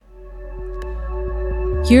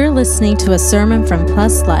You're listening to a sermon from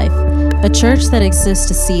Plus Life, a church that exists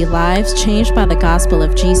to see lives changed by the gospel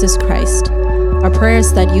of Jesus Christ. Our prayer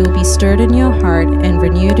is that you will be stirred in your heart and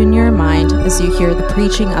renewed in your mind as you hear the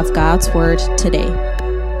preaching of God's word today.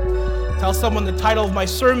 Tell someone the title of my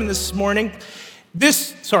sermon this morning.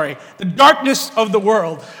 The darkness of the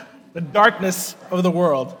world. The darkness of the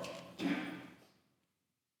world.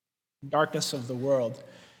 Darkness of the world.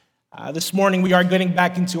 This morning we are getting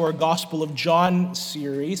back into our Gospel of John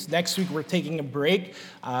series. Next week we're taking a break.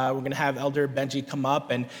 We're going to have Elder Benji come up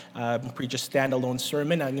and preach a standalone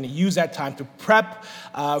sermon. I'm going to use that time to prep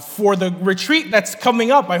for the retreat that's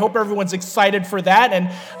coming up. I hope everyone's excited for that. And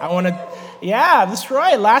I want to, yeah, that's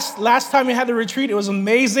right. Last time we had the retreat, it was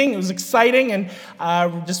amazing. It was exciting.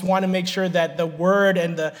 And we just want to make sure that the word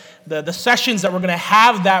and the sessions that we're going to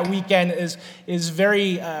have that weekend is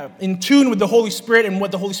very in tune with the Holy Spirit and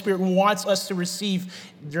what the Holy Spirit wants us to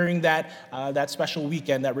receive during that special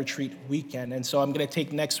weekend, that retreat weekend. And so I'm going to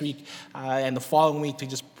take next week and the following week to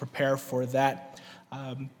just prepare for that.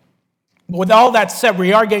 But with all that said,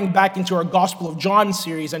 we are getting back into our Gospel of John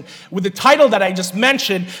series, and with the title that I just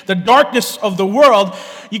mentioned, The Darkness of the World,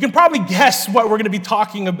 you can probably guess what we're going to be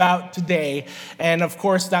talking about today. And of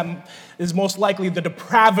course, that is most likely the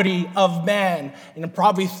depravity of man. And you're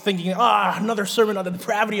probably thinking, another sermon on the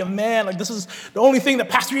depravity of man. Like, this is the only thing that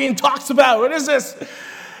Pastor Ian talks about. What is this?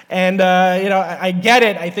 And, I get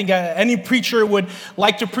it. I think any preacher would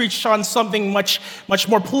like to preach on something much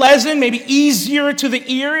more pleasant, maybe easier to the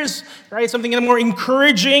ears, right? Something more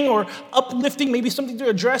encouraging or uplifting, maybe something to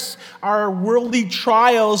address our worldly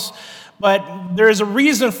trials. But there is a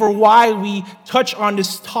reason for why we touch on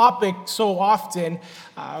this topic so often.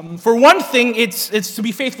 For one thing, it's to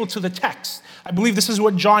be faithful to the text. I believe this is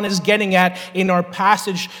what John is getting at in our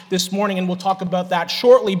passage this morning, and we'll talk about that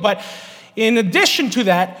shortly. But in addition to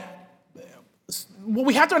that, what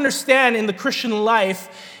we have to understand in the Christian life,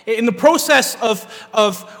 in the process of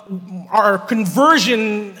our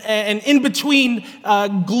conversion and in between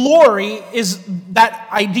glory, is that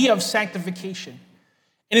idea of sanctification.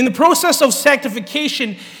 And in the process of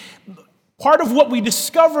sanctification, part of what we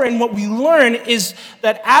discover and what we learn is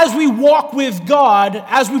that as we walk with God,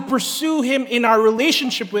 as we pursue Him in our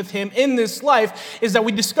relationship with Him in this life, is that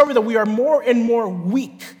we discover that we are more and more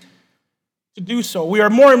weak to do so. We are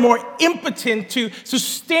more and more impotent to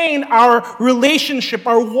sustain our relationship,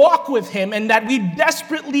 our walk with Him, and that we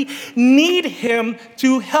desperately need Him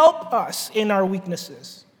to help us in our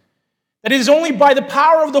weaknesses. That it is only by the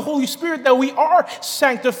power of the Holy Spirit that we are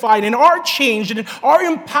sanctified and are changed and are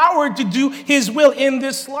empowered to do His will in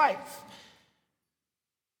this life.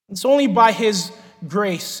 It's only by His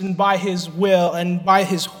grace and by His will and by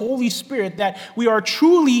His Holy Spirit that we are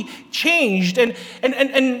truly changed. And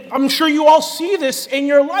I'm sure you all see this in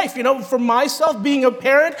your life. For myself, being a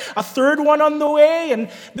parent, a third one on the way,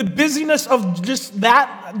 and the busyness of just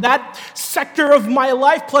that sector of my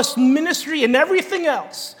life, plus ministry and everything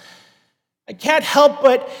else, I can't help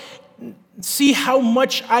but see how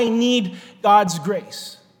much I need God's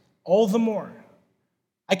grace all the more.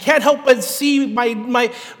 I can't help but see my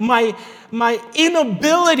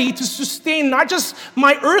inability to sustain not just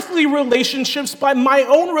my earthly relationships, but my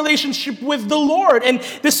own relationship with the Lord. And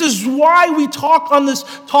this is why we talk on this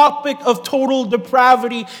topic of total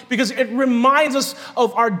depravity, because it reminds us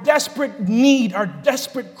of our desperate need, our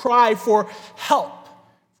desperate cry for help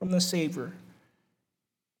from the Savior.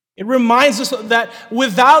 It reminds us that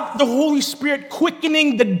without the Holy Spirit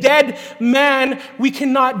quickening the dead man, we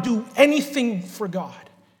cannot do anything for God.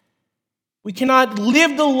 We cannot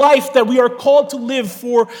live the life that we are called to live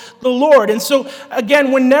for the Lord. And so,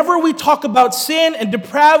 again, whenever we talk about sin and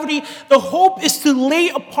depravity, the hope is to lay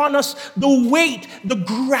upon us the weight, the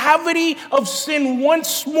gravity of sin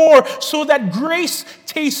once more, so that grace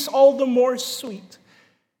tastes all the more sweet.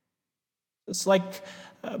 It's like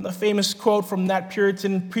the famous quote from that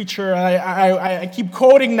Puritan preacher I keep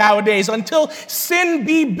quoting nowadays: until sin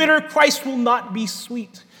be bitter, Christ will not be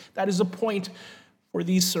sweet. That is a point for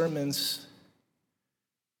these sermons.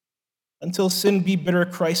 Until sin be bitter,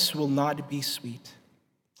 Christ will not be sweet.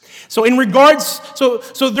 So in regards, so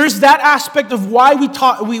there's that aspect of why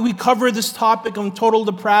we cover this topic on total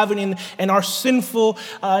depravity and our sinful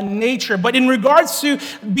nature. But in regards to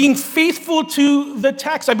being faithful to the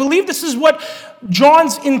text, I believe this is what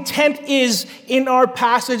John's intent is in our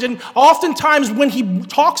passage, and oftentimes when he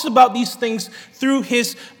talks about these things through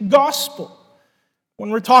his gospel. When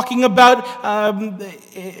we're talking about,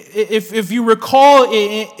 if you recall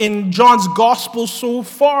in John's gospel so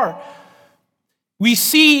far, We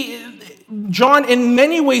see John in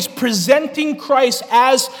many ways presenting Christ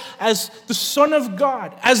as the Son of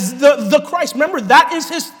God, as the Christ. Remember, that is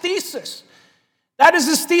his thesis. That is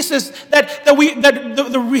his thesis,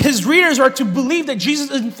 his readers are to believe that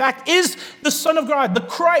Jesus, in fact, is the Son of God, the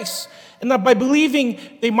Christ, and that by believing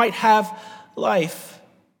they might have life.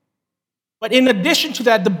 But in addition to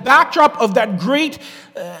that, the backdrop of that great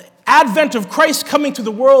advent of Christ coming to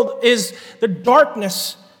the world is the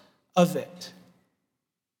darkness of it,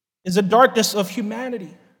 is the darkness of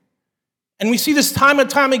humanity. And we see this time and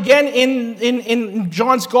time again in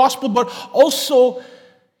John's gospel, but also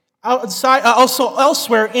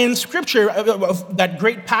elsewhere in Scripture. That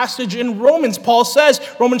great passage in Romans, Paul says,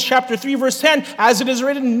 Romans chapter 3, verse 10, as it is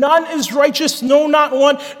written, none is righteous, no, not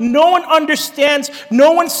one. No one understands,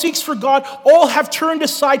 no one seeks for God. All have turned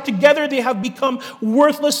aside. Together they have become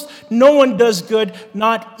worthless. No one does good,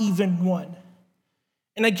 not even one.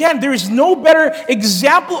 And again, there is no better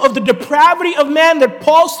example of the depravity of man that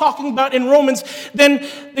Paul's talking about in Romans than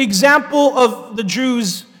the example of the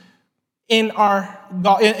Jews in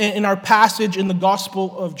our passage in the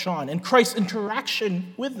Gospel of John and Christ's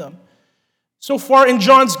interaction with them. So far in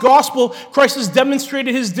John's Gospel, Christ has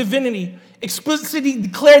demonstrated his divinity, explicitly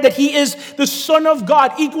declared that he is the Son of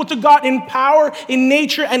God, equal to God in power, in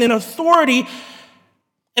nature, and in authority.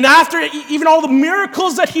 And after even all the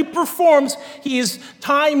miracles that he performs, he is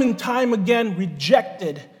time and time again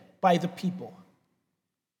rejected by the people.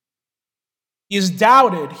 He is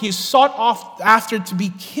doubted. He is sought after to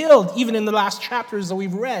be killed, even in the last chapters that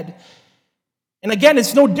we've read. And again,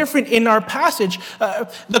 it's no different in our passage.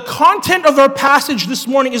 The content of our passage this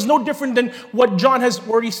morning is no different than what John has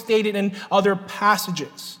already stated in other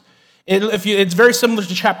passages. It's very similar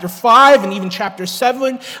to chapter 5 and even chapter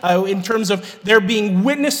 7 in terms of there being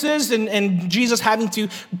witnesses and Jesus having to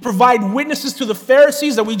provide witnesses to the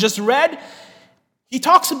Pharisees that we just read. He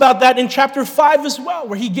talks about that in chapter 5 as well,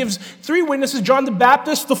 where he gives 3 witnesses, John the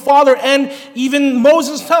Baptist, the Father, and even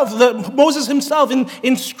Moses himself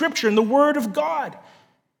in Scripture, in the Word of God.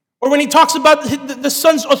 Or when he talks about the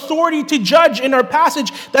Son's authority to judge in our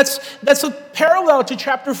passage, that's a parallel to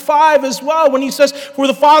chapter 5 as well, when he says, for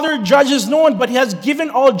the Father judges no one, but he has given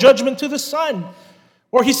all judgment to the Son.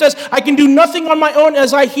 Or he says, I can do nothing on my own.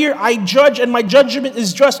 As I hear, I judge, and my judgment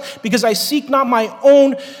is just, because I seek not my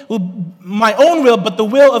own will, but the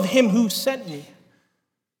will of him who sent me.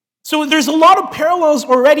 So there's a lot of parallels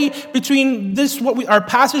already between our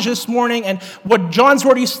passage this morning and what John's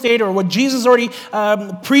already stated, or what Jesus already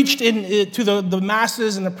preached to the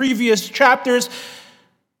masses in the previous chapters.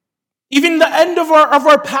 Even the end of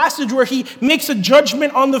our passage, where he makes a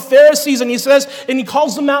judgment on the Pharisees, and he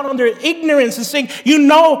calls them out on their ignorance and saying, you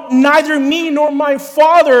know neither me nor my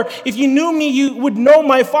Father. If you knew me, you would know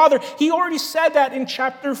my Father. He already said that in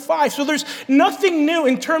chapter 5. So there's nothing new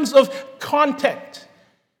in terms of content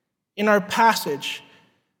in our passage.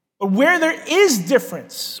 But where there is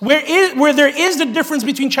difference, where there is the difference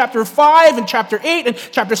between chapter 5 and chapter 8 and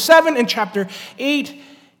chapter 7 and chapter 8,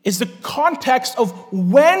 is the context of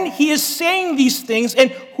when he is saying these things and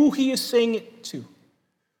who he is saying it to.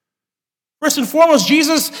 First and foremost,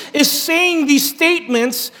 Jesus is saying these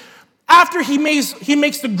statements after he makes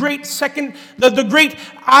the great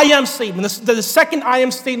I am statement, the second I am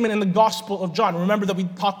statement in the Gospel of John. Remember that we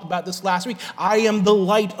talked about this last week. I am the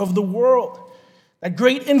light of the world. That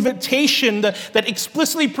great invitation that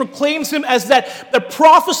explicitly proclaims him as the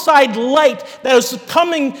prophesied light that was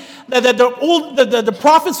coming, that the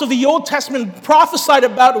prophets of the Old Testament prophesied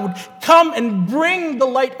about, would come and bring the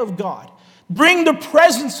light of God, bring the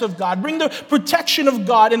presence of God, bring the protection of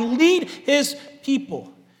God, and lead his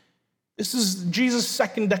people. This is Jesus'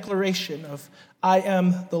 second declaration of, I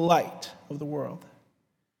am the light of the world.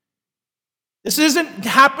 This isn't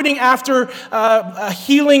happening after a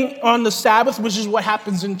healing on the Sabbath, which is what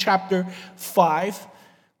happens in chapter 5.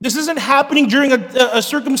 This isn't happening during a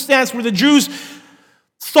circumstance where the Jews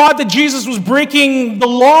thought that Jesus was breaking the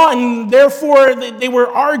law and therefore they were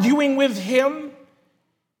arguing with him.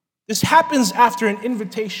 This happens after an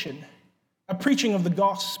invitation, a preaching of the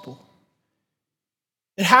gospel.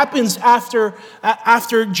 It happens after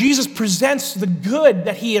Jesus presents the good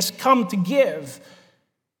that he has come to give.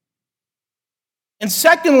 And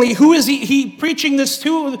secondly, who is he preaching this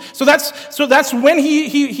to? So that's when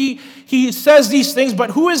he says these things,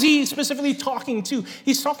 but who is he specifically talking to?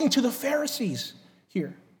 He's talking to the Pharisees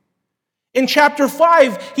here. In chapter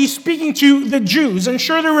 5, he's speaking to the Jews. And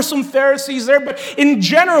sure, there were some Pharisees there, but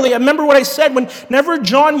generally, I remember what I said, whenever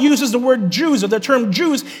John uses the word Jews, or the term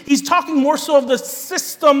Jews, he's talking more so of the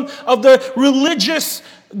system of the religious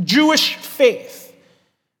Jewish faith.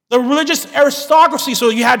 The religious aristocracy. So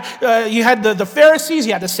you had the Pharisees,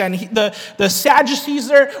 you had the Sadducees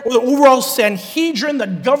there, or the overall Sanhedrin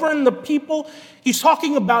that governed the people. He's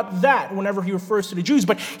talking about that whenever he refers to the Jews.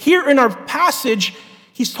 But here in our passage,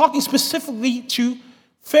 he's talking specifically to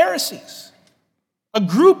Pharisees, a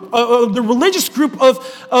group, the religious group in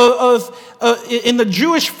the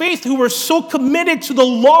Jewish faith who were so committed to the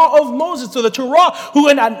law of Moses, to the Torah, who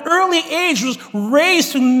at an early age was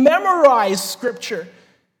raised to memorize Scripture,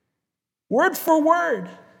 word for word,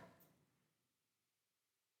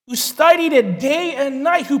 who studied it day and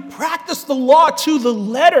night, who practiced the law to the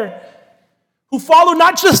letter, who followed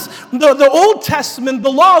not just the Old Testament, the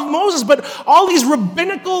law of Moses, but all these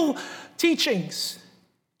rabbinical teachings,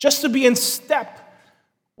 just to be in step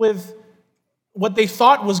with what they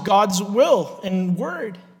thought was God's will and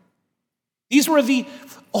word. These were the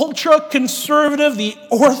ultra-conservative, the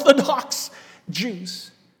orthodox Jews.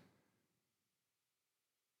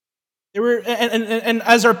 They were, and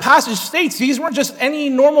as our passage states, these weren't just any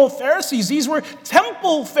normal Pharisees. These were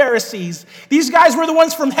temple Pharisees. These guys were the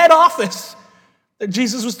ones from head office that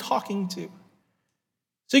Jesus was talking to.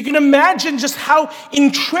 So you can imagine just how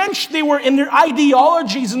entrenched they were in their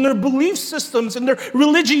ideologies and their belief systems and their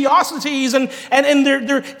religiosities and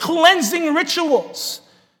their cleansing rituals.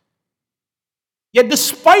 Yet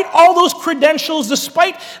despite all those credentials,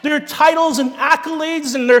 despite their titles and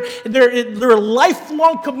accolades and their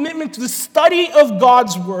lifelong commitment to the study of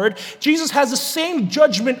God's word, Jesus has the same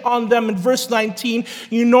judgment on them in verse 19.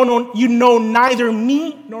 You know neither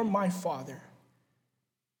me nor my Father.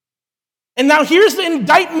 And now here's the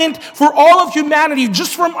indictment for all of humanity,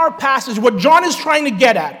 just from our passage, what John is trying to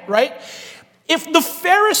get at, right? If the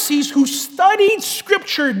Pharisees who studied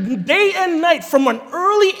Scripture day and night from an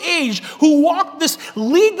early age, who walked this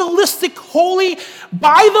legalistic, holy,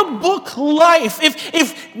 by the book life,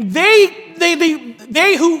 if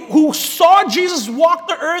they who saw Jesus walk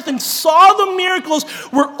the earth and saw the miracles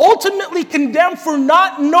were ultimately condemned for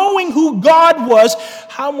not knowing who God was,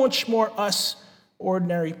 how much more us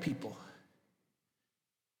ordinary people?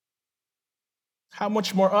 How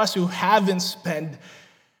much more us who haven't spent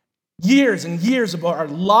years and years of our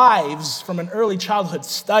lives from an early childhood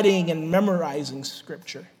studying and memorizing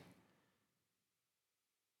Scripture?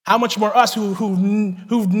 How much more us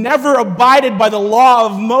who've never abided by the law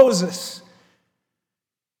of Moses?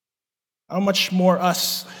 How much more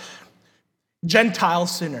us Gentile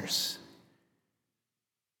sinners?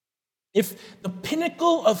 If the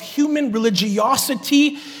pinnacle of human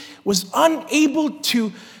religiosity was unable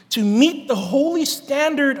to meet the holy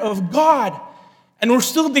standard of God, and were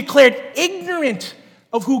still declared ignorant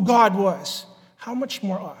of who God was, how much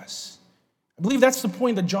more us? I believe that's the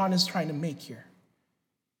point that John is trying to make here.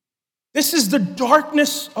 This is the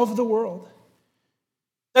darkness of the world.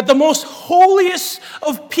 That the most holiest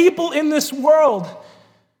of people in this world,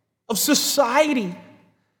 of society,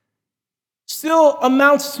 still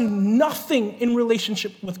amounts to nothing in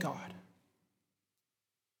relationship with God.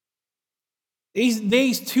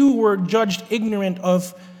 They too were judged ignorant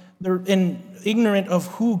of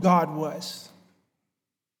who God was,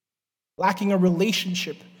 lacking a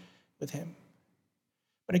relationship with him.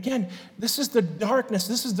 But again, this is the darkness,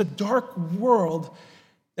 this is the dark world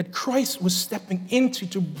that Christ was stepping into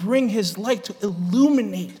to bring his light, to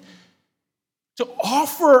illuminate, to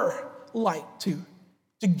offer light to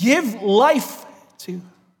give life to.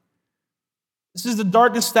 This is the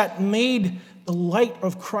darkness that made the light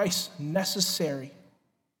of Christ necessary.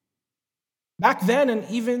 Back then and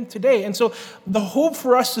even today. And so the hope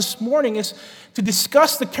for us this morning is to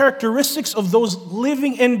discuss the characteristics of those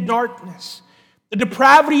living in darkness. The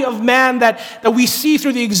depravity of man that we see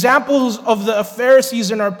through the examples of the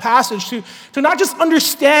Pharisees in our passage. To not just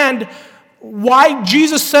understand why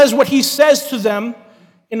Jesus says what he says to them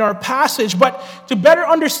in our passage, but to better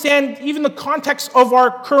understand even the context of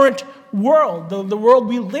our current world, the world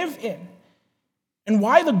we live in. And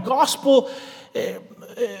why the gospel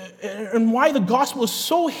is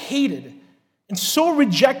so hated and so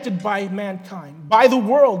rejected by mankind, by the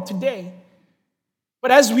world today.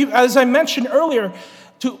 But as I mentioned earlier,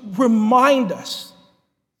 to remind us,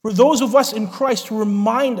 for those of us in Christ, to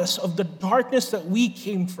remind us of the darkness that we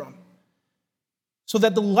came from, so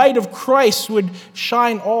that the light of Christ would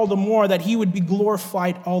shine all the more, that he would be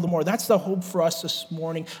glorified all the more. That's the hope for us this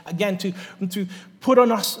morning. Again, to put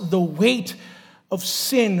on us the weight of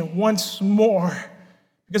sin once more.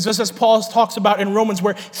 Because just as Paul talks about in Romans,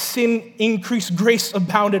 where sin increased, grace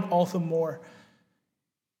abounded all the more.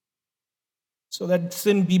 So that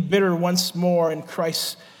sin be bitter once more and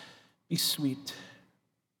Christ be sweet.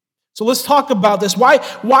 So let's talk about this.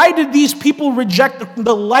 Why did these people reject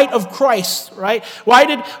the light of Christ, right? What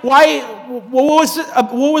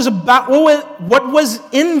was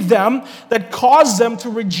in them that caused them to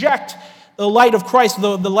reject the light of Christ,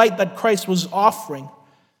 the light that Christ was offering?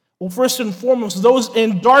 Well, first and foremost, those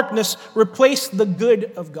in darkness replace the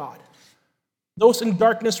good of God. Those in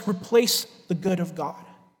darkness replace the good of God.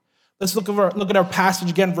 Let's look at our passage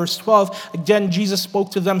again, verse 12. Again, Jesus spoke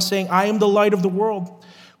to them saying, I am the light of the world.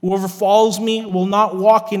 Whoever follows me will not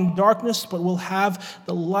walk in darkness, but will have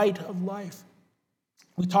the light of life.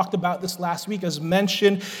 We talked about this last week, as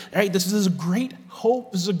mentioned. Right? This is a great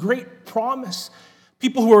hope. This is a great promise.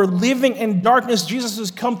 People who are living in darkness, Jesus has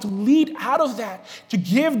come to lead out of that, to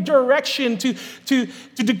give direction, to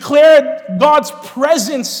declare God's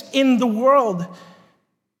presence in the world.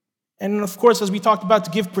 And of course, as we talked about, to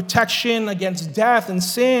give protection against death and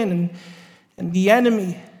sin and the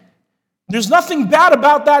enemy. There's nothing bad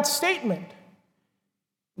about that statement.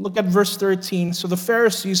 Look at verse 13. So the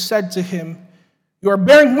Pharisees said to him, you are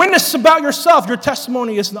bearing witness about yourself. Your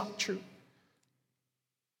testimony is not true.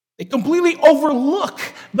 They completely overlook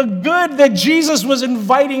the good that Jesus was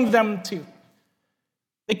inviting them to.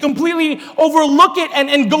 They completely overlook it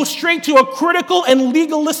and go straight to a critical and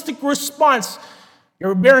legalistic response.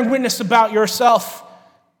 You're bearing witness about yourself.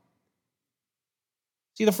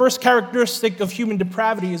 See, the first characteristic of human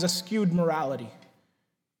depravity is a skewed morality.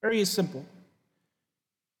 Very simple.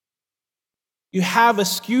 You have a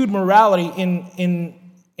skewed morality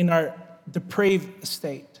in our depraved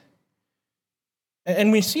state.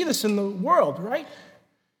 And we see this in the world, right?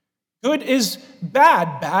 Good is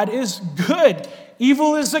bad. Bad is good.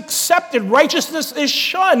 Evil is accepted. Righteousness is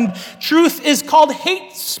shunned. Truth is called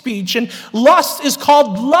hate speech. And lust is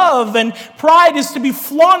called love. And pride is to be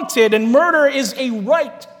flaunted. And murder is a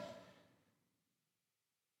right.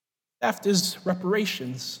 Theft is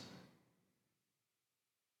reparations.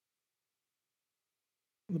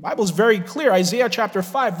 The Bible is very clear. Isaiah chapter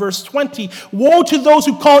 5, verse 20. Woe to those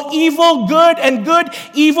who call evil good and good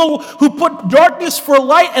evil, who put darkness for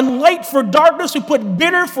light and light for darkness, who put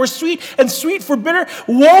bitter for sweet and sweet for bitter.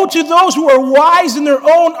 Woe to those who are wise in their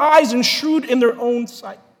own eyes and shrewd in their own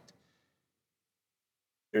sight.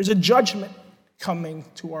 There's a judgment coming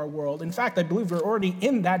to our world. In fact, I believe we're already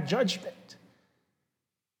in that judgment.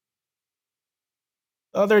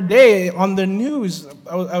 The other day on the news,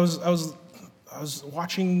 I was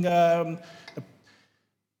watching the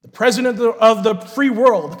president of the free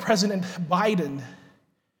world, President Biden. And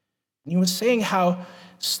he was saying how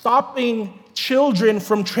stopping children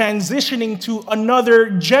from transitioning to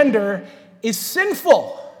another gender is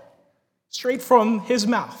sinful, straight from his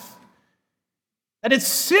mouth. That it's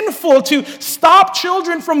sinful to stop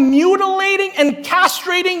children from mutilating and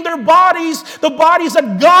castrating their bodies, the bodies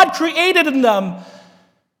that God created in them.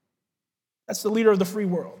 That's the leader of the free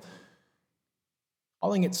world,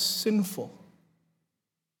 calling it sinful.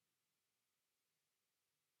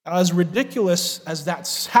 Now, as ridiculous as that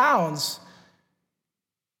sounds,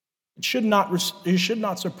 it should not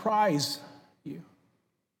surprise you.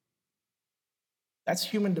 That's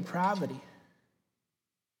human depravity.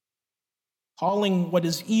 Calling what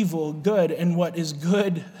is evil good and what is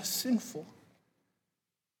good sinful.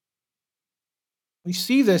 We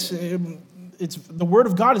see this. The Word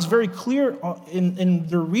of God is very clear in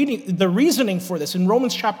the reasoning for this. In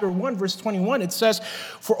Romans chapter 1, verse 21, it says,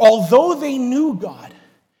 for although they knew God,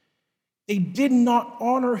 they did not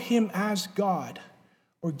honor him as God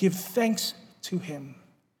or give thanks to him.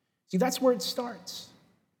 See, that's where it starts.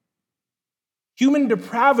 Human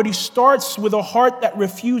depravity starts with a heart that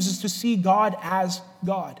refuses to see God as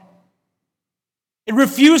God. It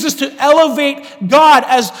refuses to elevate God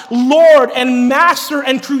as Lord and Master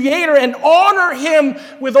and Creator and honor him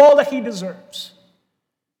with all that he deserves.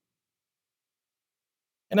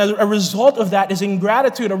 And as a result of that is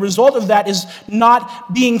ingratitude. A result of that is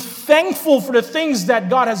not being thankful for the things that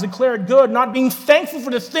God has declared good, not being thankful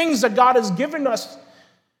for the things that God has given us,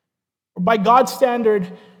 or by God's standard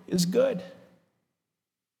is good.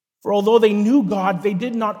 For although they knew God, they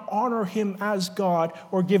did not honor him as God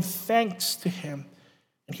or give thanks to him.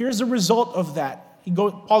 And here's the result of that.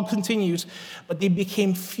 Paul continues, but they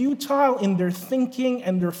became futile in their thinking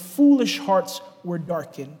and their foolish hearts were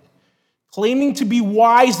darkened. Claiming to be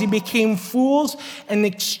wise, they became fools and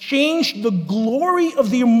exchanged the glory of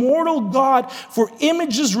the immortal God for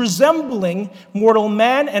images resembling mortal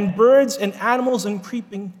man and birds and animals and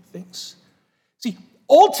creeping things. See,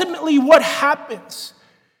 ultimately what happens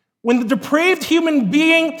when the depraved human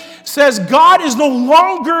being says God is no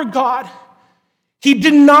longer God, he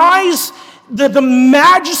denies the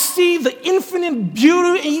majesty, the infinite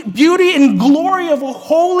beauty and glory of a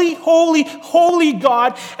holy, holy, holy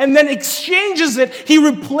God, and then exchanges it. He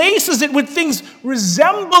replaces it with things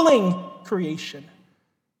resembling creation.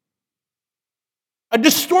 A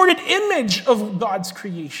distorted image of God's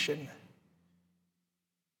creation.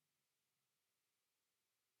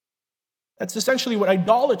 That's essentially what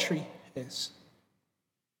idolatry is.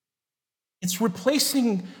 It's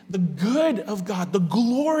replacing the good of God, the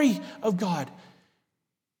glory of God.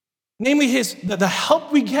 Namely, the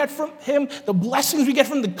help we get from Him, the blessings we get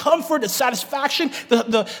from Him, the comfort, the satisfaction,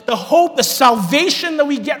 the hope, the salvation that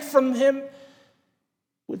we get from Him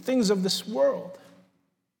with things of this world.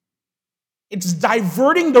 It's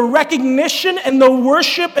diverting the recognition and the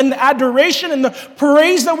worship and the adoration and the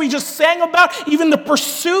praise that we just sang about, even the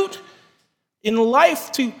pursuit in life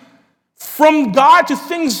from God to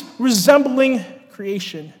things resembling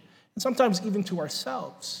creation, and sometimes even to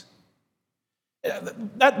ourselves.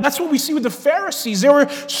 That's what we see with the Pharisees. They were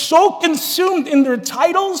so consumed in their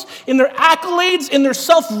titles, in their accolades, in their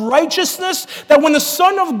self-righteousness, that when the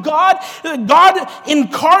Son of God, God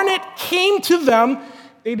incarnate, came to them,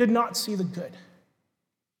 they did not see the good.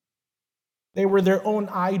 They were their own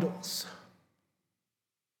idols.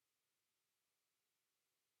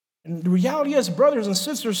 And the reality is, brothers and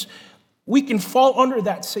sisters, we can fall under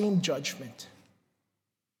that same judgment.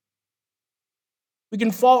 We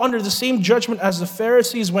can fall under the same judgment as the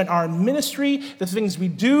Pharisees when our ministry, the things we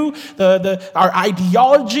do, our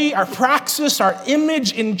ideology, our praxis, our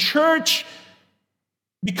image in church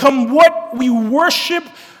become what we worship,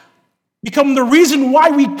 become the reason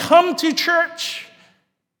why we come to church,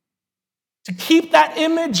 to keep that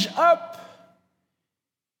image up.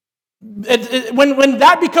 When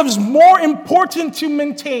that becomes more important to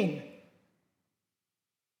maintain.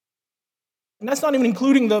 And that's not even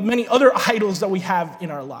including the many other idols that we have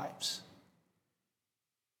in our lives.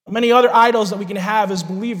 Many other idols that we can have as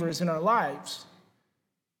believers in our lives.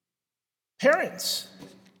 Parents,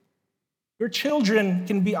 your children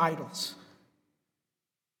can be idols.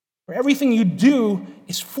 Where everything you do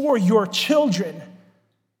is for your children.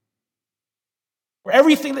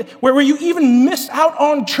 Where you even miss out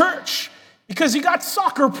on church because you got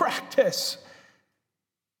soccer practice.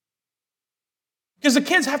 Because the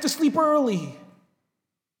kids have to sleep early.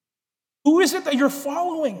 Who is it that you're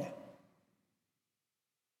following?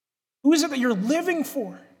 Who is it that you're living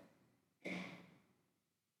for?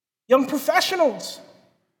 Young professionals.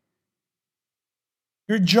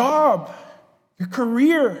 Your job, your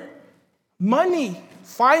career, money,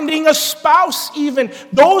 finding a spouse even.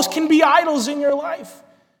 Those can be idols in your life.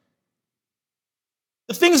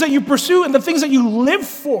 The things that you pursue and the things that you live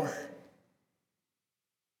for.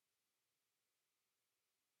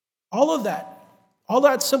 All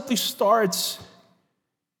that simply starts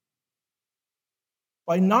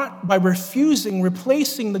by refusing,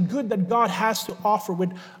 replacing the good that God has to offer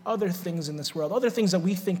with other things in this world, other things that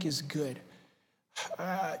we think is good.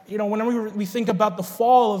 Whenever we think about the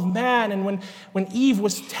fall of man and when Eve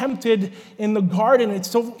was tempted in the garden, it's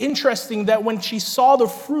so interesting that when she saw the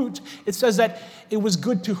fruit, it says that it was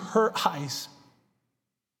good to her eyes.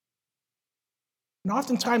 And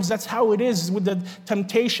oftentimes that's how it is with the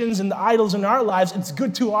temptations and the idols in our lives. It's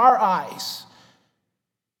good to our eyes.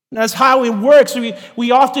 And that's how it works.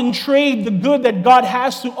 We often trade the good that God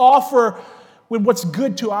has to offer with what's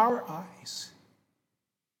good to our eyes.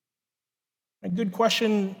 A good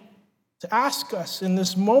question to ask us in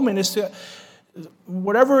this moment is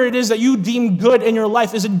whatever it is that you deem good in your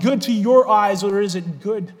life, is it good to your eyes or is it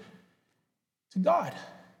good to God?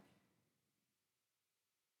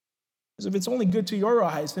 Because if it's only good to your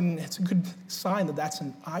eyes, then it's a good sign that that's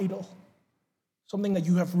an idol. Something that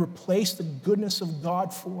you have replaced the goodness of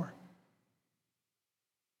God for.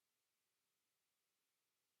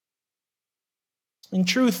 In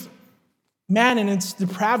truth, man in its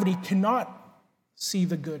depravity cannot see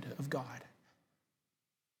the good of God.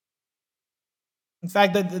 In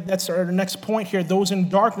fact, that's our next point here. Those in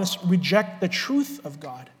darkness reject the truth of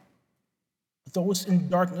God. Those in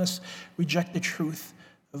darkness reject the truth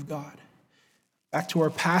of God. Back to our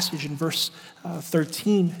passage in verse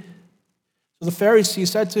 13. So the Pharisee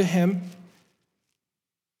said to him,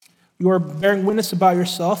 "You are bearing witness about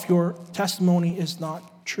yourself. Your testimony is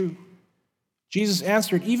not true." Jesus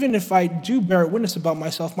answered, "Even if I do bear witness about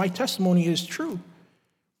myself, my testimony is true.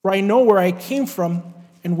 For I know where I came from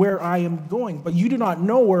and where I am going. But you do not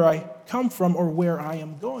know where I come from or where I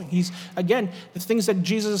am going." Again, the things that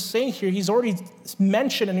Jesus is saying here, he's already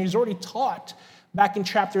mentioned and he's already taught back in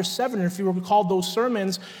chapter 7. If you recall those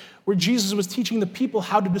sermons where Jesus was teaching the people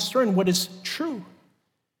how to discern what is true.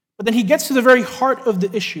 But then he gets to the very heart of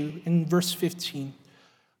the issue in verse 15.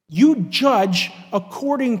 You judge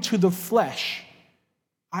according to the flesh.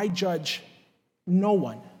 I judge no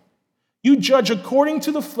one. You judge according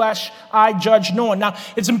to the flesh. I judge no one. Now,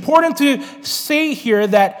 it's important to say here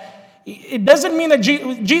that it doesn't mean that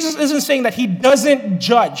Jesus isn't saying that he doesn't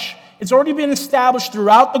judge. It's already been established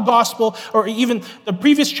throughout the gospel or even the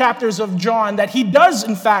previous chapters of John that he does,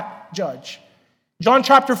 in fact, judge. John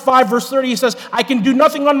chapter 5, verse 30, he says, I can do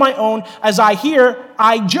nothing on my own. As I hear,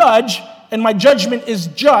 I judge, and my judgment is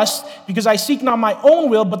just, because I seek not my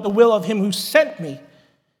own will, but the will of him who sent me.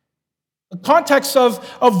 The context of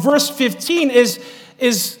verse 15 is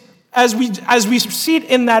as we see it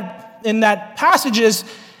in that passage,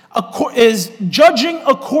 is judging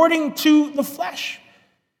according to the flesh.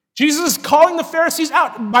 Jesus is calling the Pharisees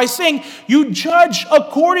out by saying, you judge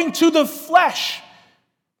according to the flesh.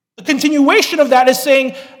 The continuation of that is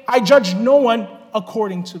saying, I judge no one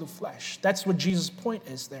according to the flesh. That's what Jesus' point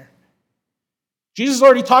is there. Jesus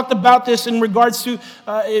already talked about this in regards to,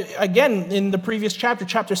 again, in the previous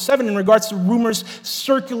chapter 7, in regards to rumors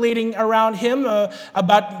circulating around him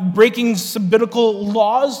about breaking Sabbatical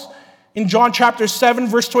laws. In John chapter 7,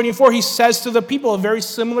 verse 24, he says to the people a very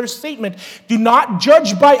similar statement. Do not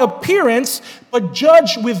judge by appearance, but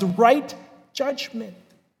judge with right judgment.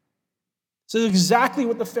 So exactly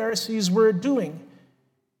what the Pharisees were doing.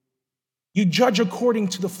 You judge according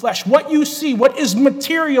to the flesh. What you see, what is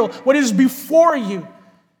material, what is before you.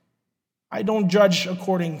 I don't judge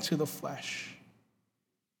according to the flesh.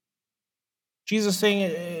 Jesus is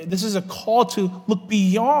saying this is a call to look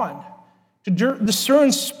beyond, to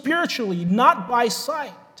discern spiritually, not by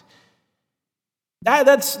sight.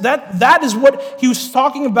 That is what he was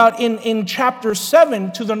talking about in chapter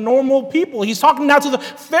 7 to the normal people. He's talking now to the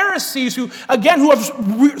Pharisees who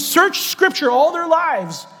have searched Scripture all their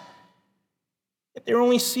lives. Yet they're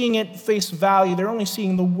only seeing it face value. They're only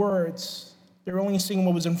seeing the words. They're only seeing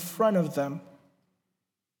what was in front of them.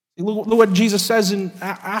 Look what Jesus says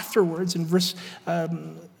afterwards in verse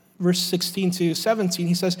 16 to 17.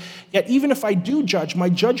 He says, yet even if I do judge, my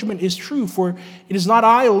judgment is true, for it is not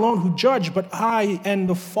I alone who judge, but I and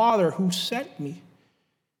the Father who sent me.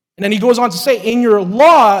 And then he goes on to say, in your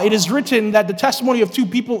law it is written that the testimony of two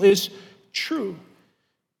people is true.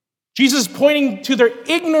 Jesus is pointing to their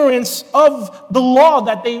ignorance of the law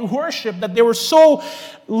that they worship, that they were so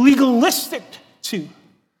legalistic to,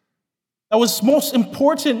 that was most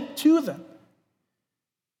important to them.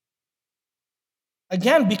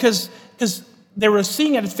 Again, because they were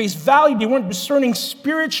seeing it at face value, they weren't discerning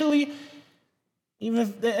spiritually.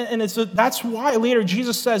 That's why later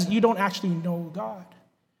Jesus says, you don't actually know God.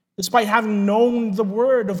 Despite having known the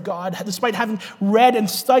Word of God, despite having read and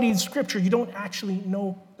studied Scripture, you don't actually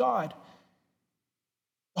know God.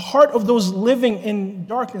 The heart of those living in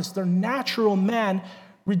darkness, their natural man,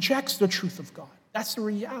 rejects the truth of God. That's the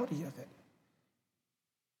reality of it.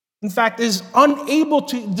 In fact, is unable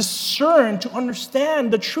to discern, to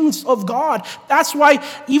understand the truths of God. That's why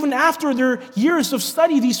even after their years of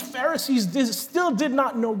study, these Pharisees still did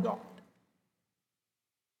not know God.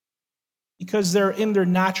 Because they're in their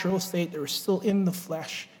natural state, they were still in the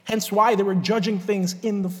flesh. Hence why they were judging things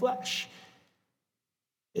in the flesh.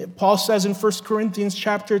 Paul says in 1 Corinthians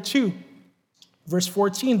chapter 2, verse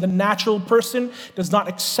 14, the natural person does not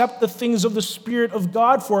accept the things of the Spirit of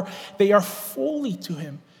God, for they are folly to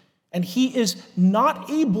him. And he is not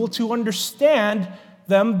able to understand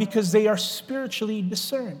them because they are spiritually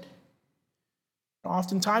discerned.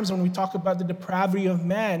 Oftentimes when we talk about the depravity of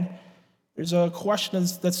man, there's a question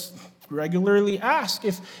that's regularly asked.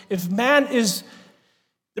 If man is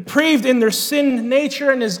depraved in their sin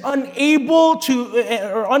nature and is unable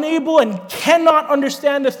and cannot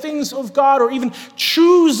understand the things of God or even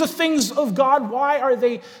choose the things of God, why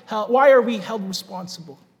are we held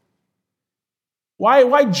responsible?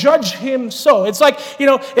 Why judge him so? It's like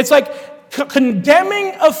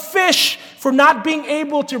condemning a fish for not being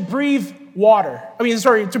able to breathe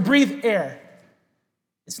to breathe air.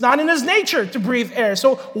 It's not in his nature to breathe air.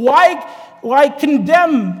 So why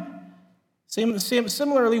condemn?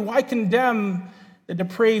 Similarly, why condemn the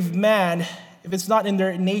depraved man if it's not in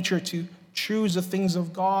their nature to choose the things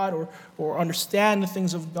of God or understand the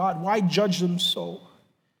things of God? Why judge them so?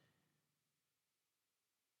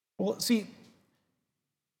 Well, see,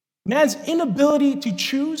 man's inability to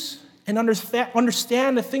choose and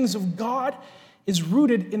understand the things of God is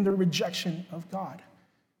rooted in the rejection of God.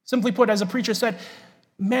 Simply put, as a preacher said,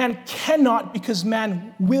 man cannot because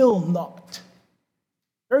man will not.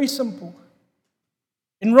 Very simple.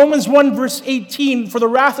 In Romans 1, verse 18, for the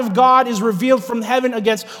wrath of God is revealed from heaven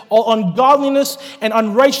against all ungodliness and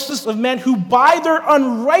unrighteousness of men who by their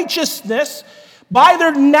unrighteousness, by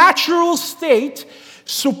their natural state,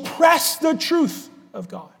 suppress the truth of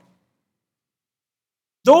God.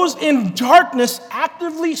 Those in darkness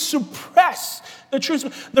actively suppress the truth.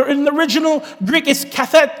 In the original Greek, it's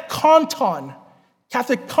kathekonton,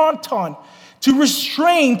 to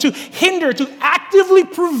restrain, to hinder, to actively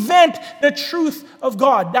prevent the truth of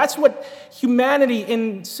God. That's what humanity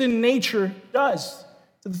in sin nature does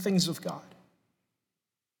to the things of God.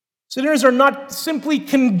 Sinners are not simply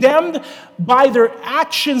condemned by their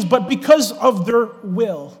actions, but because of their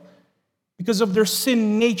will. Because of their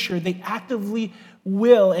sin nature, they actively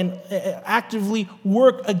will and actively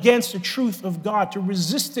work against the truth of God, to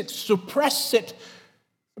resist it, suppress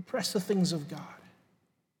the things of God.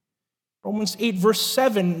 Romans 8, verse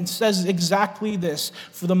 7 says exactly this.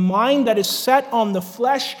 For the mind that is set on the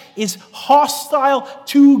flesh is hostile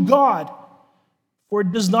to God, for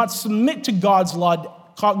it does not submit to God's law.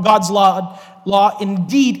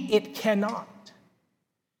 Indeed, it cannot.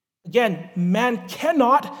 Again, man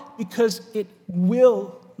cannot because it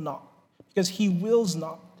will not. Because he wills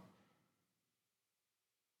not.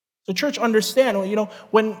 So church, understand,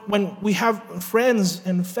 when we have friends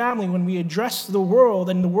and family, when we address the world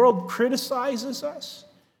and the world criticizes us,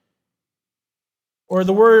 or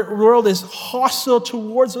the world is hostile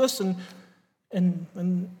towards us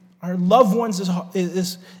and our loved ones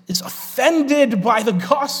is offended by the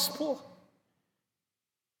gospel,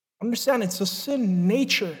 understand it's a sin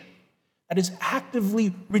nature that is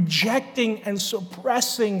actively rejecting and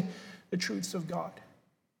suppressing the truths of God,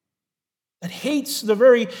 that hates the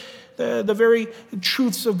very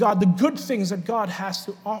truths of God, the good things that God has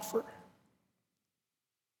to offer.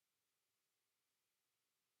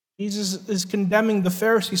 Jesus is condemning the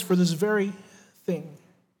Pharisees for this very thing.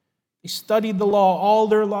 They studied the law all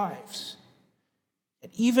their lives.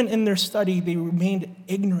 And even in their study, they remained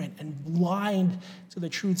ignorant and blind to the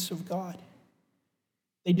truths of God.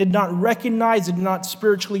 They did not recognize, they did not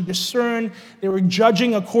spiritually discern. They were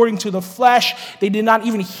judging according to the flesh. They did not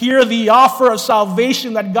even hear the offer of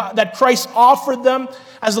salvation that Christ offered them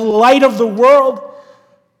as the light of the world.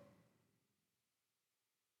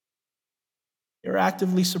 They were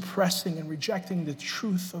actively suppressing and rejecting the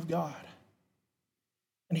truth of God.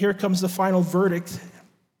 And here comes the final verdict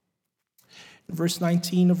in verse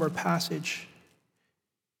 19 of our passage.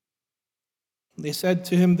 They said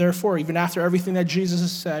to him, therefore, even after everything that Jesus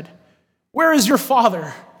has said, where is your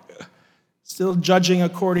Father? Still judging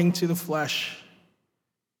according to the flesh.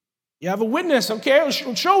 You have a witness, okay?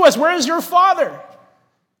 Show us, where is your Father?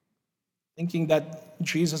 Thinking that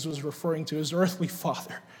Jesus was referring to his earthly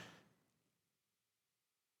father.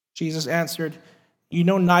 Jesus answered, you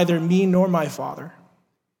know neither me nor my Father.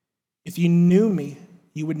 If you knew me,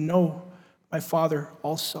 you would know my Father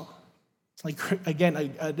also. Like, again,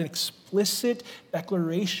 an explicit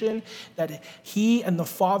declaration that he and the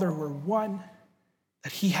Father were one,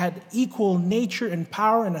 that he had equal nature and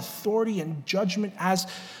power and authority and judgment as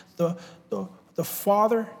the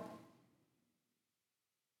Father.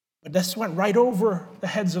 But this went right over the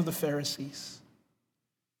heads of the Pharisees.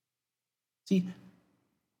 See,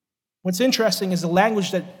 what's interesting is the language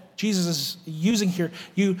that Jesus is using here.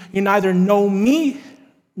 You neither know me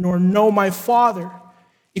nor know my Father.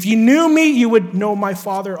 If you knew me, you would know my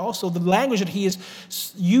Father also. The language that he is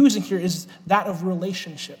using here is that of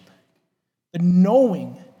relationship. The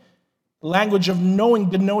knowing, the language of knowing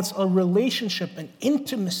denotes a relationship, an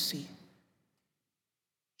intimacy.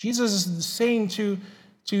 Jesus is saying to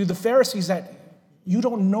the Pharisees that you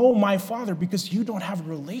don't know my Father because you don't have a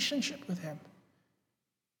relationship with him.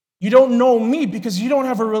 You don't know me because you don't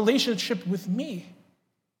have a relationship with me.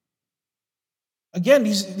 Again,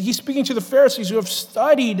 he's speaking to the Pharisees who have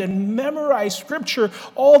studied and memorized Scripture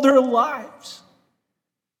all their lives,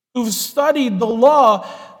 who've studied the law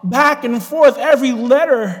back and forth, every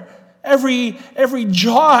letter, every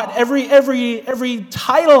jot, every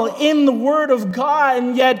title in the Word of God,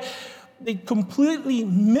 and yet they completely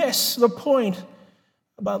miss the point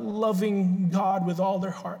about loving God with all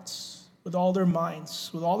their hearts, with all their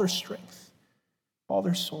minds, with all their strength, all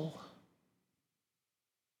their soul.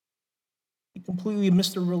 You completely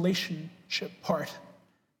missed the relationship part.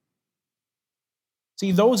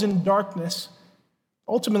 See, those in darkness,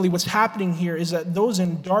 ultimately what's happening here is that those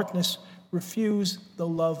in darkness refuse the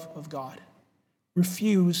love of God.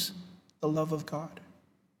 Refuse the love of God.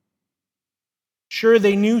 Sure,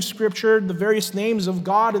 they knew Scripture, the various names of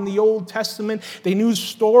God in the Old Testament. They knew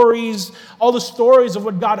stories, all the stories of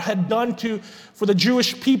what God had done for the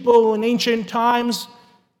Jewish people in ancient times.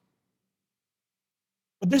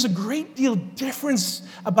 there's a great deal difference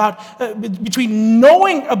between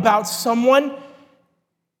knowing about someone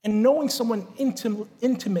and knowing someone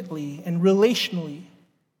intimately and relationally,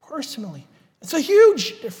 personally. It's a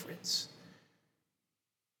huge difference.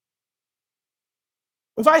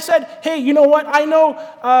 If I said, hey, you know what, I know,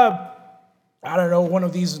 I don't know, one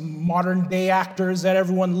of these modern day actors that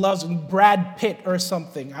everyone loves, Brad Pitt or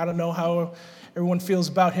something. I don't know how everyone feels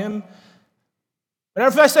about him. But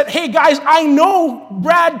if I said, hey guys, I know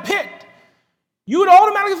Brad Pitt, you would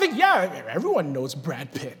automatically think, yeah, everyone knows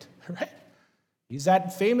Brad Pitt, right? He's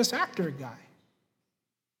that famous actor guy.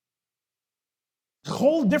 A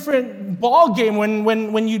whole different ball game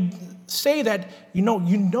when you say that you know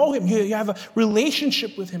him, you have a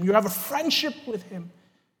relationship with him, you have a friendship with him.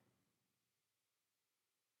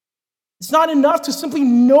 It's not enough to simply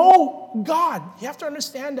know God. You have to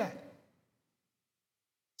understand that.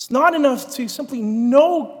 It's not enough to simply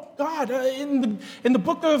know God. In the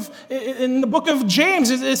book of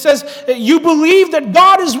James, it says, you believe that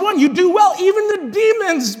God is one. You do well. Even the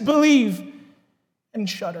demons believe and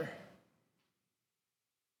shudder.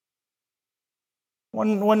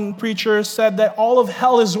 One preacher said that all of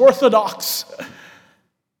hell is orthodox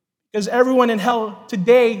because everyone in hell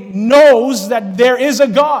today knows that there is a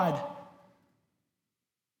God.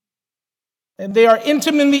 And they are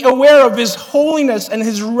intimately aware of his holiness and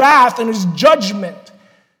his wrath and his judgment.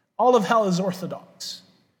 All of hell is orthodox.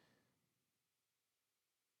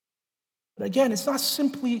 But again, it's not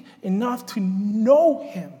simply enough to know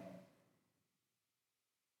him.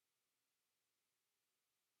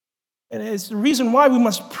 And it's the reason why we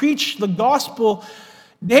must preach the gospel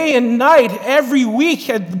day and night, every week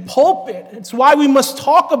at the pulpit. It's why we must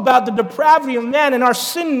talk about the depravity of man and our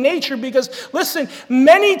sin nature, because, listen,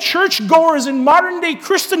 many churchgoers in modern-day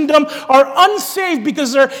Christendom are unsaved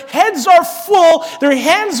because their heads are full, their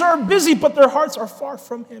hands are busy, but their hearts are far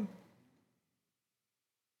from him.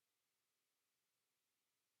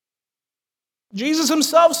 Jesus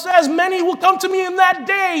himself says, many will come to me in that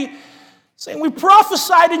day, saying, we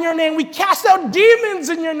prophesied in your name, we cast out demons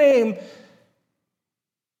in your name.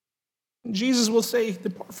 And Jesus will say,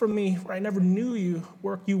 depart from me, for I never knew you,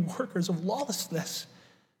 you workers of lawlessness.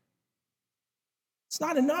 It's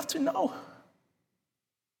not enough to know.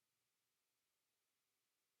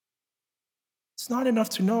 It's not enough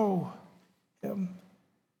to know him.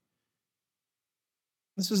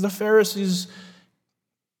 This is the Pharisees'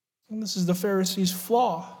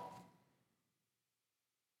 flaw.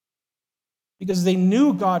 Because they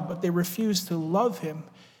knew God, but they refused to love him.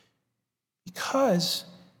 Because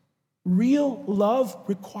real love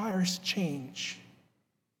requires change.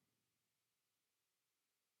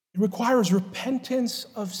 It requires repentance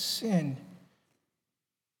of sin.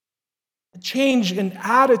 A change in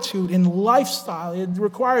attitude, in lifestyle. It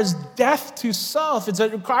requires death to self. It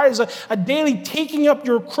requires a daily taking up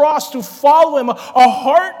your cross to follow him, a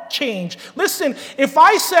heart change. Listen, if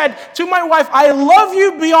I said to my wife, I love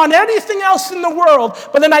you beyond anything else in the world,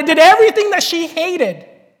 but then I did everything that she hated,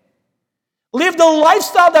 lived a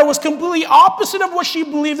lifestyle that was completely opposite of what she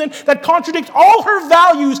believed in, that contradicted all her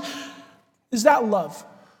values, is that love?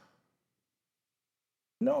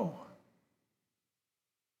 No.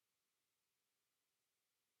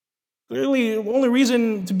 Clearly, the only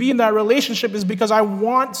reason to be in that relationship is because I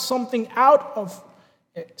want something out of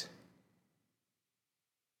it.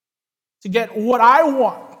 To get what I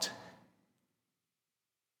want.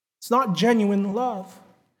 It's not genuine love.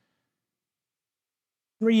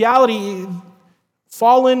 In reality,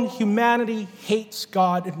 fallen humanity hates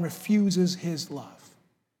God and refuses his love.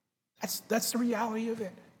 That's the reality of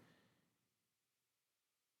it.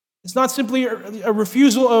 It's not simply a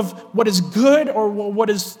refusal of what is good or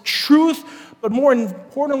what is truth, but more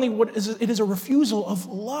importantly, it is a refusal of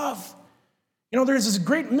love. You know, there's this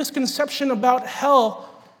great misconception about hell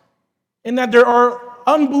in that there are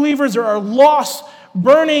unbelievers, there are lost,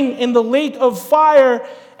 burning in the lake of fire,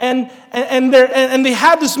 and they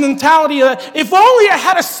have this mentality that if only I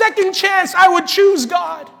had a second chance, I would choose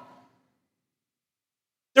God.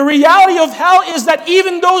 The reality of hell is that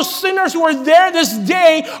even those sinners who are there this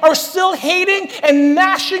day are still hating and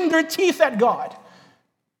gnashing their teeth at God.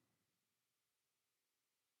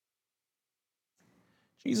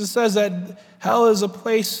 Jesus says that hell is a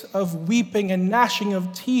place of weeping and gnashing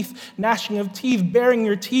of teeth, baring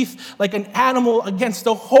your teeth like an animal against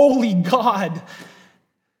a holy God.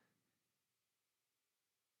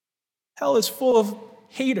 Hell is full of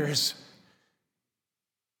haters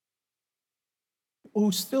who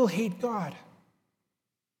still hate God,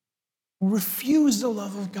 who refuse the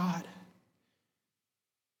love of God.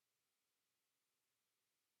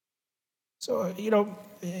 So,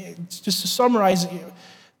 just to summarize,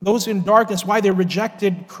 those in darkness, why they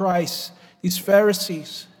rejected Christ, these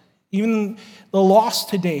Pharisees, even the lost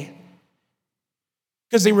today.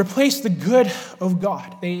 Because they replaced the good of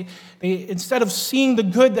God. They instead of seeing the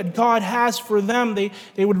good that God has for them, they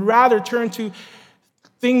would rather turn to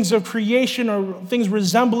things of creation or things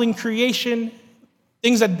resembling creation,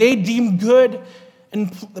 things that they deem good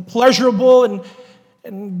and pleasurable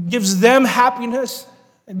and gives them happiness.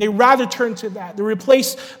 And they rather turn to that. They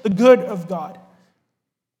replace the good of God.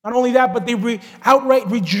 Not only that, but they outright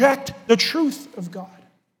reject the truth of God.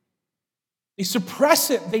 They suppress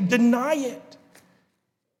it. They deny it.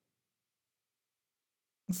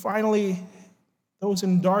 And finally, those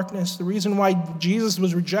in darkness, the reason why Jesus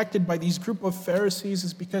was rejected by these group of Pharisees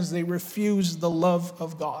is because they refused the love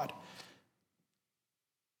of God.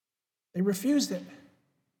 They refused it.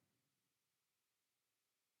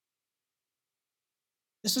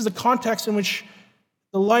 This is the context in which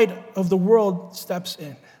the light of the world steps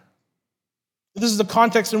in. This is the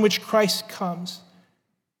context in which Christ comes.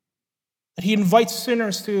 That he invites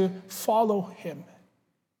sinners to follow him,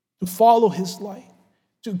 to follow his light,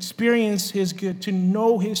 to experience his good, to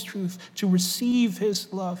know his truth, to receive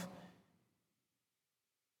his love.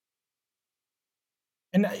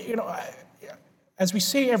 And, as we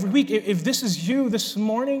say every week, if this is you this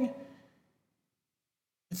morning,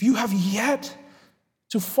 if you have yet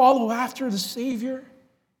to follow after the Savior,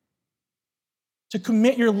 to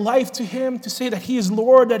commit your life to him, to say that he is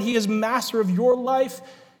Lord, that he is master of your life,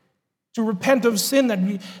 to repent of sin,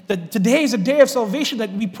 that today is a day of salvation,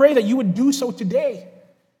 that we pray that you would do so today.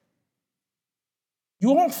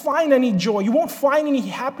 You won't find any joy. You won't find any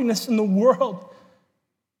happiness in the world.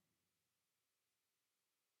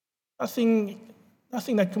 Nothing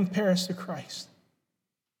that compares to Christ.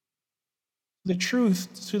 The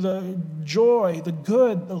truth, to the joy, the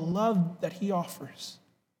good, the love that he offers.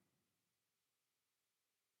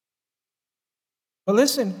 But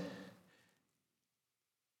listen,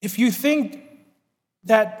 if you think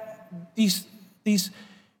that these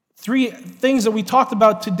three things that we talked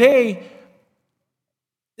about today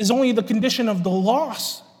is only the condition of the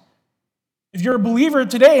lost, if you're a believer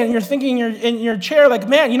today and you're thinking in your chair like,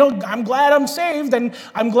 man, I'm glad I'm saved and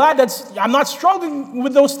I'm glad that I'm not struggling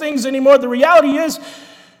with those things anymore, the reality is,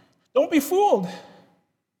 don't be fooled.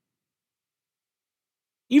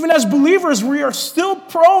 Even as believers, we are still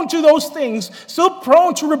prone to those things, still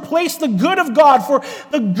prone to replace the good of God for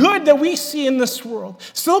the good that we see in this world,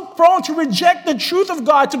 still prone to reject the truth of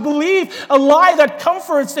God, to believe a lie that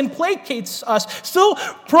comforts and placates us, still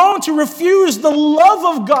prone to refuse the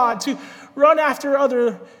love of God, to run after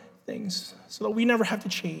other things so that we never have to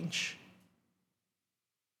change.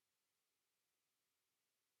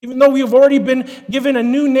 Even though we have already been given a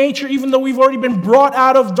new nature, even though we've already been brought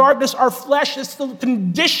out of darkness, our flesh is still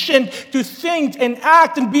conditioned to think and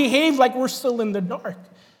act and behave like we're still in the dark.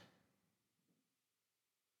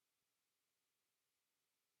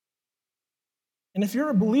 And if you're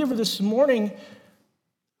a believer this morning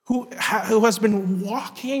who has been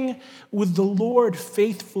walking with the Lord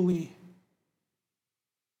faithfully,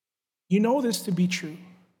 you know this to be true.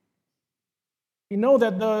 You know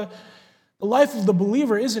that the life of the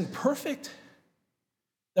believer isn't perfect.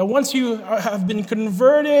 That once you have been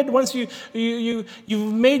converted, once you've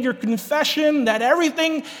made your confession, that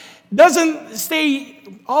everything doesn't stay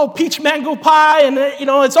all peach mango pie and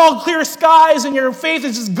it's all clear skies and your faith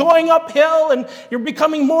is just going uphill and you're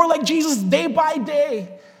becoming more like Jesus day by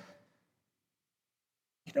day.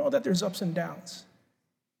 You know that there's ups and downs.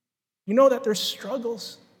 You know that there's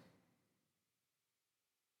struggles.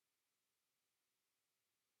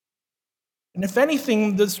 And if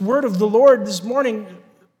anything, this word of the Lord this morning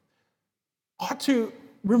ought to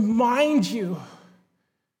remind you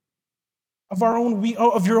of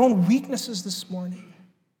your own weaknesses this morning.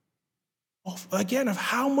 Again, of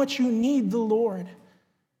how much you need the Lord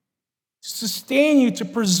to sustain you, to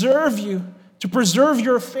preserve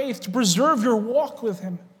your faith, to preserve your walk with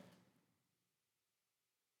him.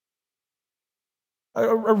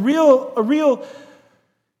 A real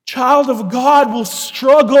child of God will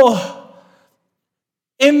struggle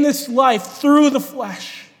in this life through the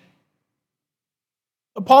flesh.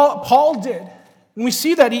 Paul did. And we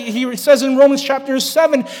see that he says in Romans chapter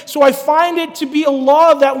 7, so I find it to be a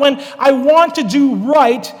law that when I want to do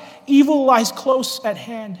right, evil lies close at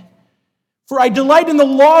hand. For I delight in the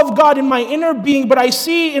law of God in my inner being, but I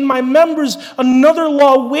see in my members another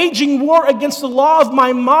law waging war against the law of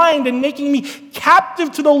my mind and making me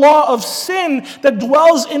captive to the law of sin that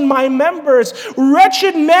dwells in my members.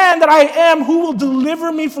 Wretched man that I am, who will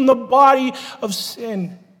deliver me from the body of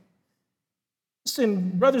sin?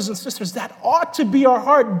 Listen, brothers and sisters, that ought to be our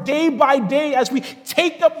heart day by day as we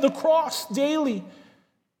take up the cross daily.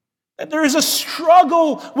 That there is a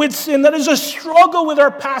struggle with sin. There is a struggle with our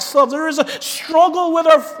past self. There is a struggle with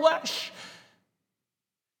our flesh.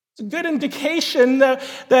 It's a good indication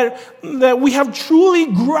that we have truly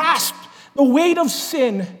grasped the weight of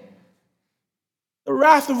sin, the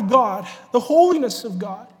wrath of God, the holiness of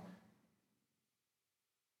God.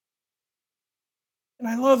 And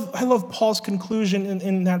I love Paul's conclusion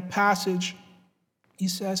in that passage. He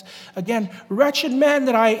says, again, wretched man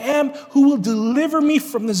that I am, who will deliver me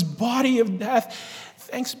from this body of death?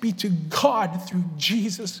 Thanks be to God through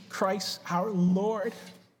Jesus Christ our Lord.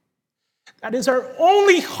 That is our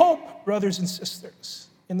only hope, brothers and sisters,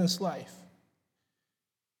 in this life.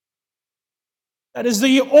 That is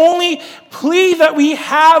the only plea that we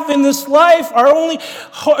have in this life, our only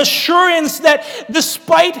assurance that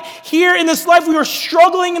despite here in this life we are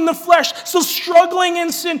struggling in the flesh, still struggling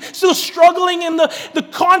in sin, still struggling in the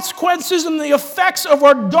consequences and the effects of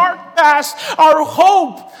our dark past, our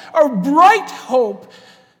hope, our bright hope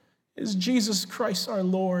is Jesus Christ our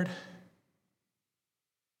Lord.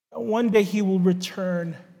 And one day he will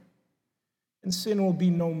return and sin will be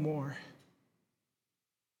no more.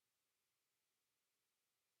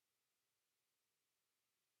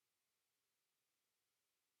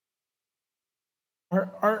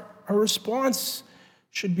 Our response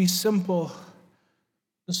should be simple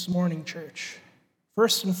this morning, church.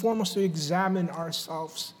 First and foremost, to examine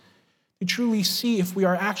ourselves, to truly see if we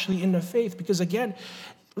are actually in the faith. Because again,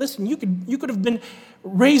 listen, you could have been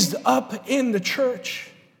raised up in the church,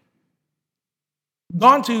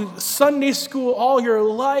 gone to Sunday school all your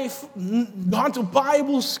life, gone to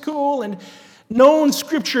Bible school, and known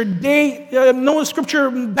scripture back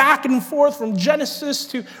and forth from Genesis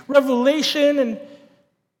to Revelation,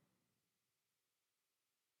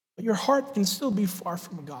 but your heart can still be far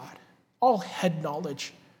from God. All head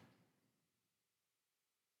knowledge.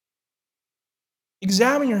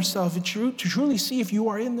 Examine yourself to truly see if you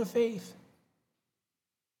are in the faith.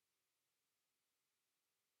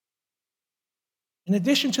 In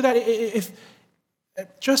addition to that, if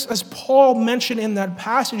just as Paul mentioned in that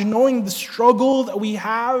passage, knowing the struggle that we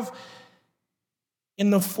have in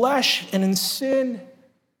the flesh and in sin,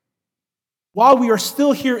 while we are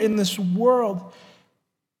still here in this world,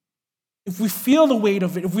 if we feel the weight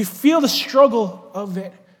of it, if we feel the struggle of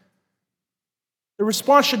it, the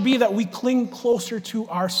response should be that we cling closer to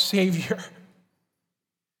our Savior,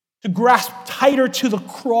 to grasp tighter to the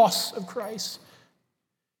cross of Christ,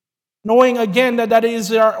 knowing again that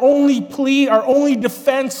is our only plea, our only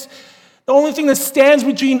defense, the only thing that stands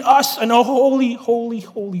between us and a holy, holy,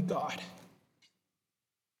 holy God.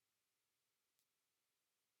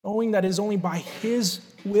 Knowing that it is only by His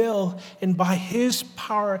will and by His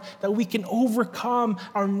power that we can overcome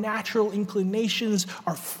our natural inclinations,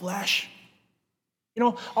 our flesh. You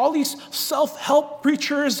know, all these self-help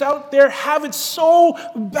preachers out there have it so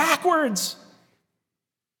backwards.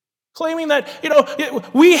 Claiming that,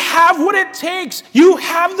 we have what it takes. You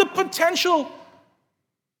have the potential.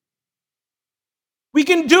 We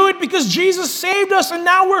can do it because Jesus saved us and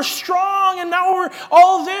now we're strong and now we're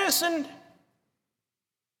all this. And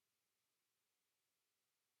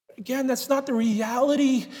again, that's not the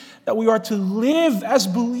reality that we are to live as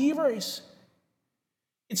believers.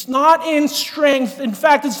 It's not in strength. In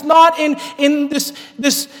fact, it's not in this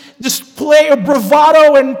display of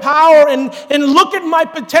bravado and power and look at my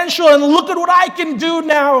potential and look at what I can do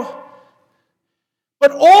now.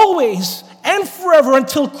 But always and forever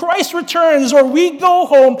until Christ returns or we go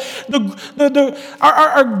home,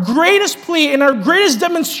 our greatest plea and our greatest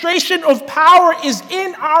demonstration of power is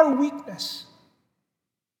in our weakness.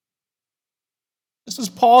 Just as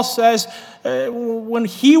Paul says, when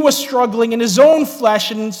he was struggling in his own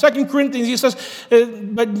flesh, in 2 Corinthians, he says,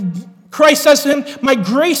 but Christ says to him, my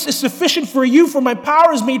grace is sufficient for you, for my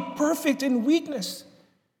power is made perfect in weakness.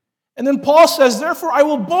 And then Paul says, therefore I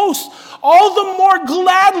will boast all the more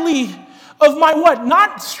gladly of my what?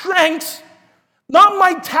 Not strengths, not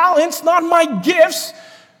my talents, not my gifts,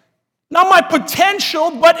 not my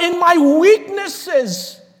potential, but in my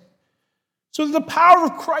weaknesses, so that the power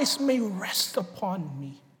of Christ may rest upon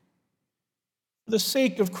me. For the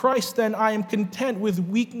sake of Christ, then, I am content with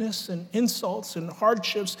weakness and insults and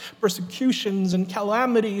hardships, persecutions and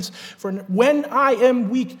calamities. For when I am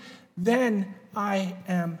weak, then I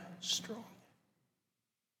am strong.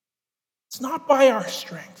 It's not by our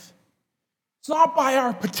strength. It's not by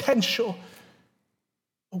our potential.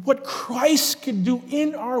 But what Christ can do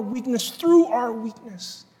in our weakness, through our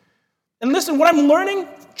weakness, And listen, what I'm learning,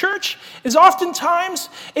 church, is oftentimes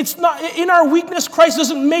it's not in our weakness. Christ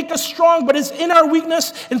doesn't make us strong, but it's in our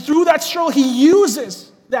weakness, and through that struggle, he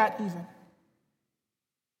uses that even.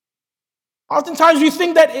 Oftentimes we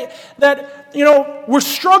think that we're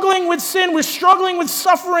struggling with sin, we're struggling with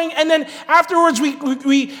suffering, and then afterwards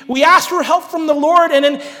we ask for help from the Lord, and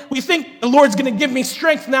then we think the Lord's going to give me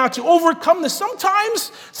strength now to overcome this.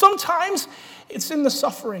 Sometimes it's in the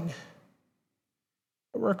suffering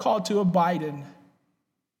that we're called to abide in.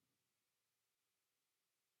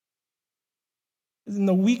 It's in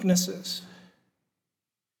the weaknesses.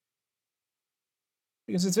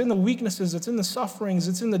 Because it's in the weaknesses, it's in the sufferings,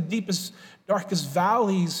 it's in the deepest, darkest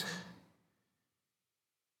valleys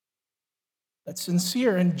that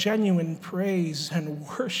sincere and genuine praise and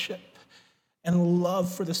worship and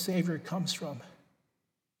love for the Savior comes from.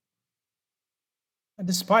 And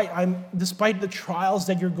despite the trials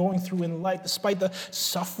that you're going through in life, despite the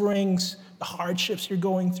sufferings, the hardships you're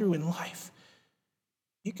going through in life,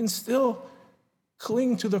 you can still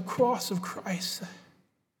cling to the cross of Christ.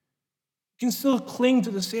 You can still cling to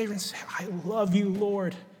the Savior and say, I love you,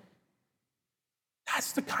 Lord.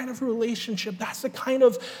 That's the kind of relationship, that's the kind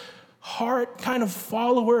of heart, kind of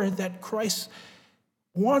follower that Christ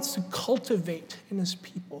wants to cultivate in his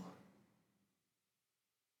people.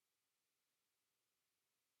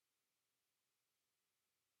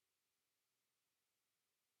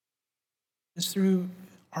 It's through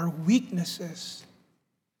our weaknesses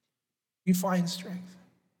we find strength.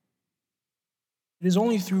 It is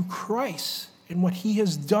only through Christ and what he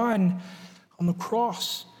has done on the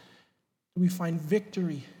cross that we find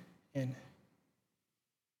victory in.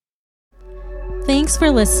 Thanks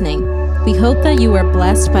for listening. We hope that you were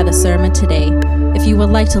blessed by the sermon today. If you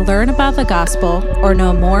would like to learn about the gospel or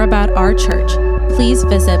know more about our church, please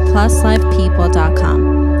visit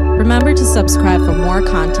pluslifepeople.com. Remember to subscribe for more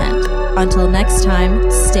content. Until next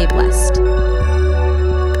time, stay blessed.